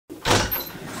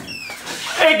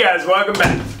Hey guys, welcome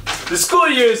back. The school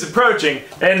year is approaching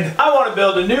and I want to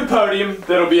build a new podium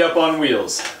that'll be up on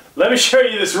wheels. Let me show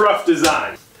you this rough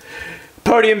design.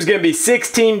 Podium's going to be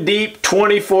 16 deep,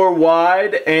 24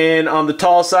 wide, and on the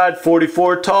tall side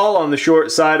 44 tall, on the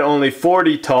short side only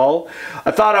 40 tall. I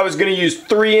thought I was going to use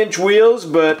 3-inch wheels,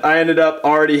 but I ended up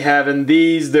already having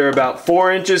these. They're about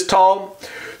 4 inches tall.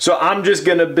 So I'm just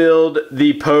going to build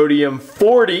the podium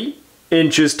 40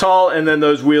 inches tall, and then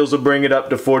those wheels will bring it up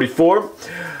to 44.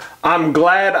 I'm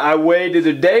glad I waited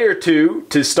a day or two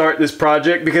to start this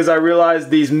project because I realized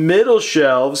these middle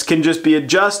shelves can just be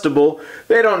adjustable.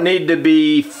 They don't need to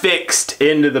be fixed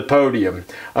into the podium.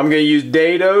 I'm going to use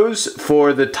dados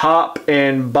for the top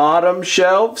and bottom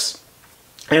shelves,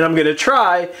 and I'm going to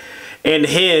try and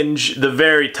hinge the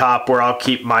very top where I'll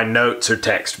keep my notes or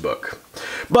textbook.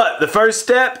 But the first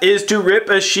step is to rip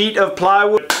a sheet of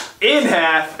plywood in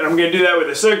half, and I'm going to do that with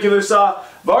a circular saw.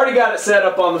 I've already got it set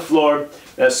up on the floor.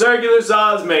 Now, circular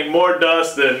saws make more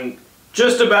dust than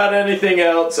just about anything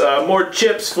else, more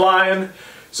chips flying,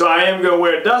 so I am going to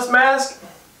wear a dust mask,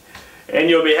 and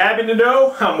you'll be happy to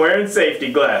know I'm wearing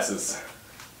safety glasses.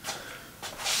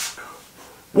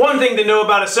 One thing to know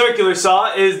about a circular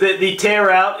saw is that the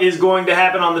tear out is going to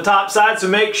happen on the top side, so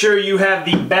make sure you have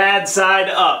the bad side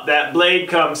up. That blade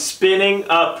comes spinning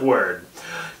upward.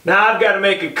 Now I've got to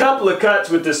make a couple of cuts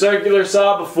with the circular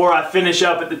saw before I finish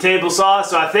up at the table saw,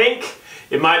 so I think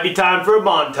it might be time for a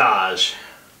montage.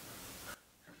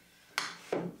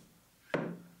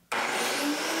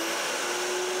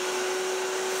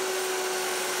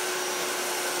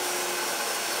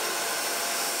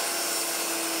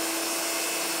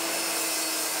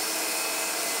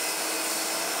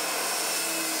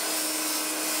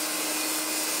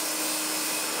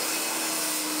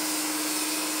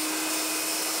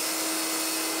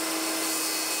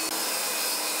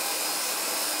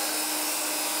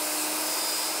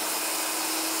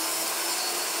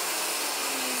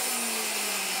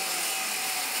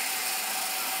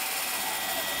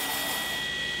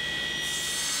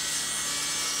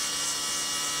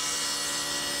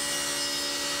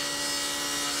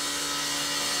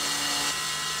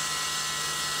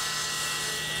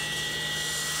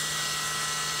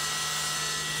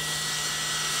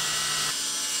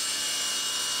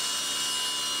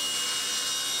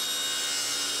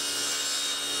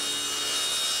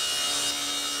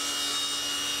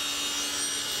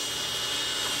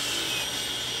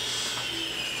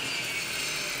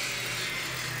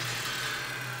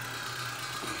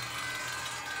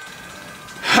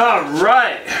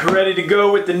 Alright, ready to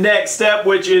go with the next step,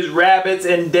 which is rabbets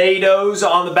and dados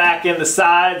on the back and the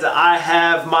sides. I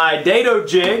have my dado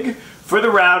jig for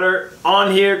the router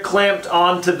on here clamped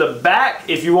onto the back.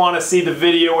 If you want to see the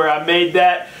video where I made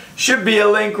that, should be a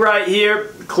link right here.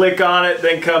 Click on it,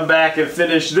 then come back and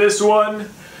finish this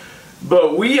one.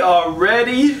 But we are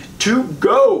ready to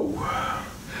go.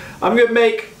 I'm going to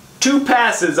make 2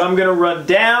 passes. I'm going to run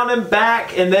down and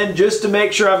back, and then just to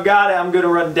make sure I've got it, I'm going to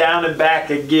run down and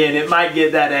back again. It might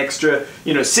get that extra,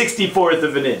 64th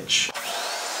of an inch.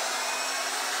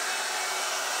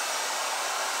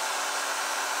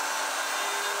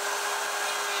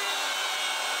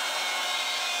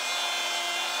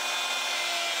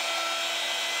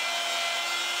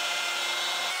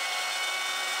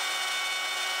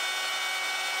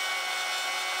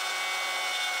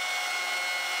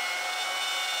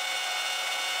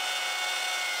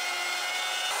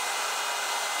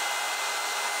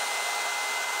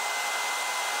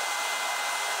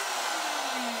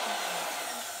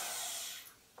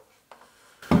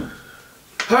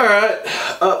 Alright,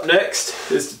 up next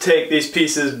is to take these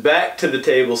pieces back to the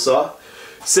table saw,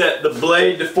 set the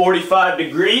blade to 45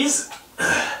 degrees.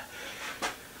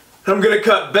 I'm going to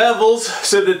cut bevels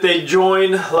so that they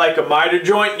join like a miter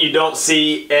joint. You don't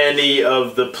see any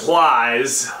of the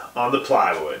plies on the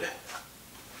plywood.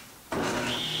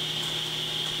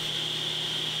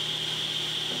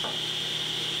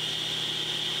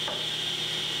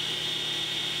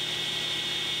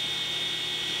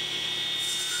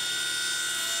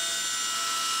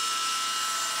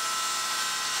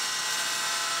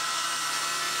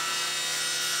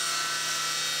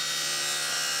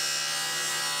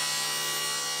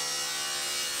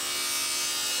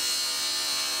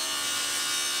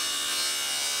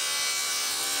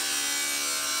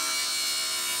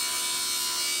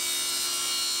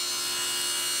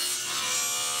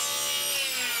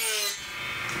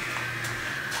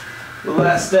 The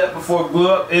last step before glue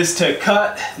up is to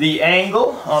cut the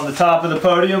angle on the top of the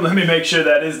podium. Let me make sure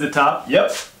that is the top.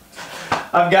 Yep.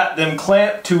 I've got them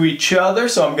clamped to each other,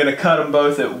 so I'm going to cut them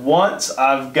both at once.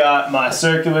 I've got my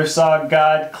circular saw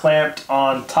guide clamped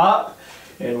on top,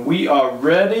 And we are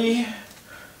ready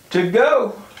to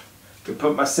go. Can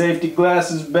put my safety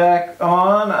glasses back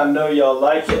on. I know y'all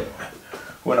like it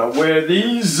when I wear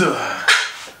these.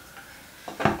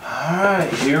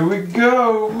 Alright, here we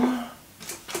go.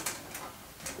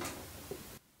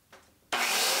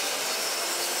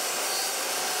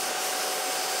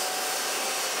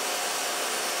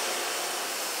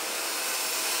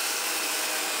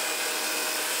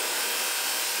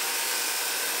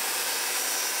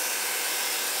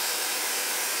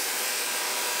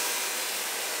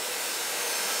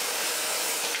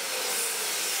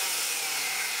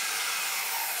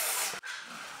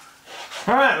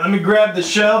 Alright, let me grab the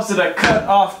shelves that I cut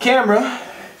off camera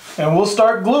and we'll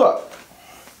start glue up.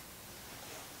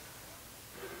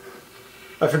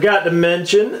 I forgot to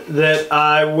mention that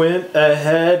I went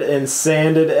ahead and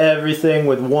sanded everything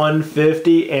with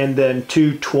 150 and then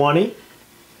 220.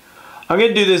 I'm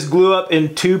going to do this glue up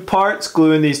in two parts,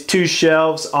 gluing these two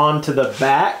shelves onto the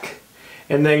back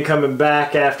and then coming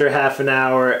back after half an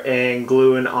hour and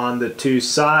gluing on the two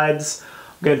sides.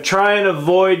 I'm going to try and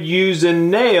avoid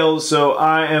using nails, so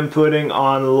I am putting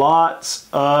on lots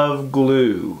of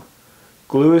glue.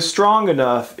 Glue is strong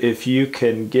enough if you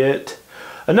can get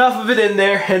enough of it in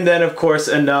there, and then of course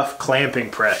enough clamping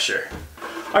pressure.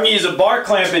 I'm going to use a bar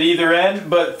clamp at either end,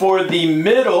 but for the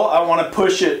middle I want to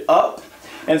push it up,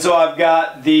 and so I've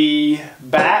got the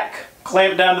back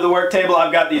clamped down to the work table,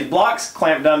 I've got these blocks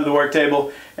clamped down to the work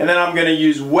table, and then I'm going to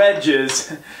use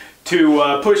wedges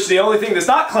to push the only thing that's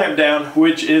not clamped down,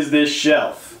 which is this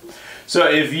shelf. So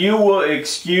if you will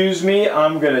excuse me,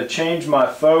 I'm going to change my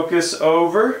focus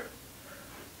over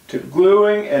to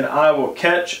gluing and I will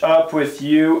catch up with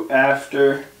you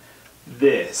after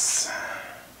this.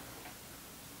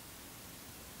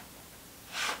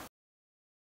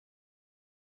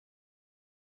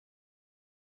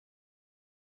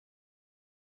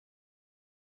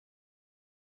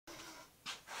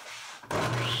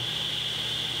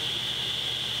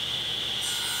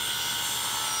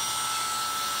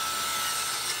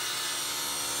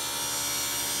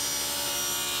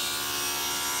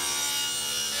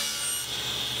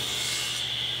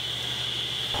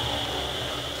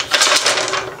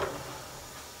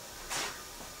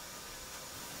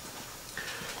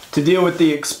 To deal with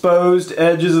the exposed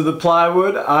edges of the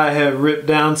plywood, I have ripped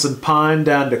down some pine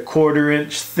down to 1/4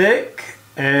 inch thick,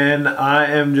 and I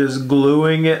am just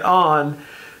gluing it on.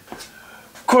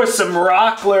 Of course, some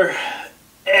Rockler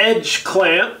edge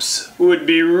clamps would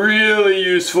be really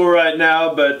useful right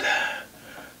now, but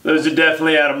those are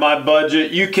definitely out of my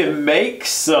budget. You can make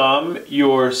some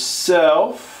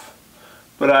yourself,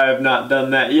 but I have not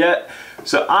done that yet.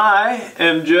 So I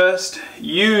am just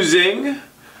using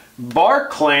bar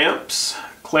clamps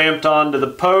clamped onto the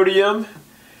podium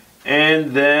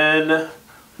and then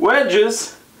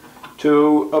wedges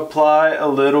to apply a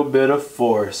little bit of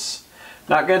force.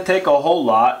 Not going to take a whole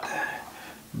lot,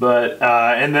 but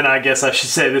and then I guess I should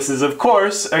say this is of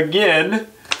course again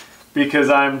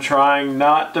because I'm trying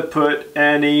not to put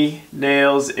any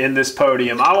nails in this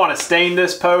podium. I want to stain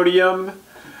this podium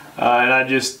and I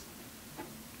just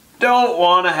don't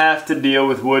want to have to deal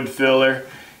with wood filler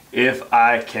if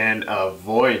I can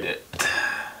avoid it.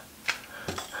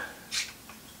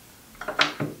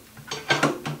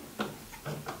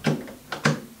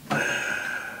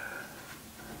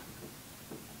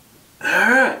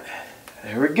 Alright,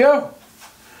 there we go.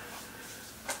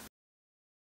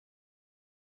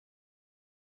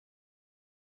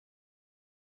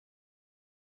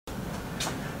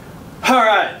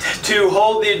 Alright, to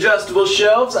hold the adjustable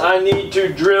shelves, I need to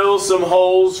drill some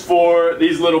holes for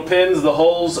these little pins. The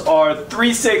holes are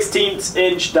 3/16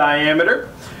 inch diameter.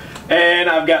 And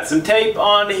I've got some tape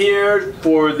on here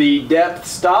for the depth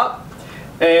stop.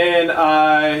 And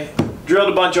I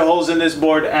drilled a bunch of holes in this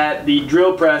board at the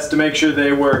drill press to make sure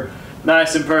they were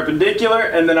nice and perpendicular.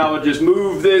 And then I will just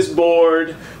move this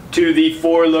board to the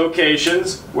 4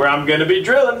 locations where I'm going to be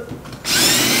drilling.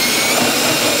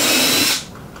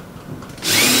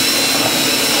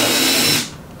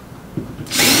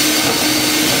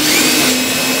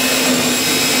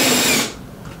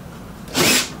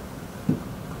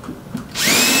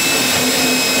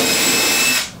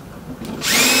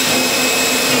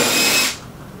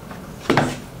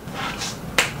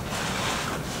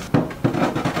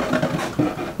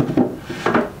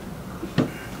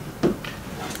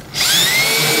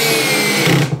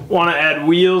 Want to add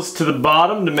wheels to the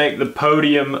bottom to make the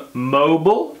podium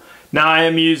mobile. Now I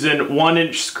am using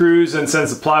 1-inch screws, and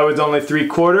since the plywood's only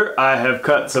 3/4, I have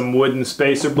cut some wooden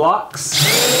spacer blocks.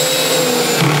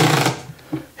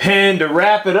 And to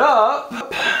wrap it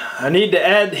up, I need to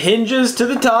add hinges to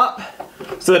the top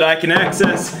so that I can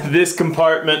access this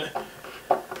compartment.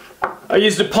 I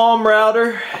used a palm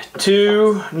router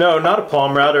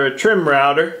a trim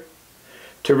router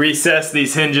to recess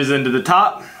these hinges into the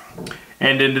top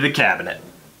and into the cabinet.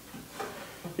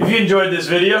 If you enjoyed this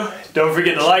video, don't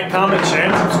forget to like, comment,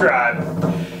 share, and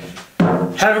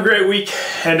subscribe. Have a great week,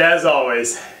 and as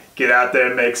always, get out there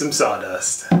and make some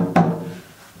sawdust.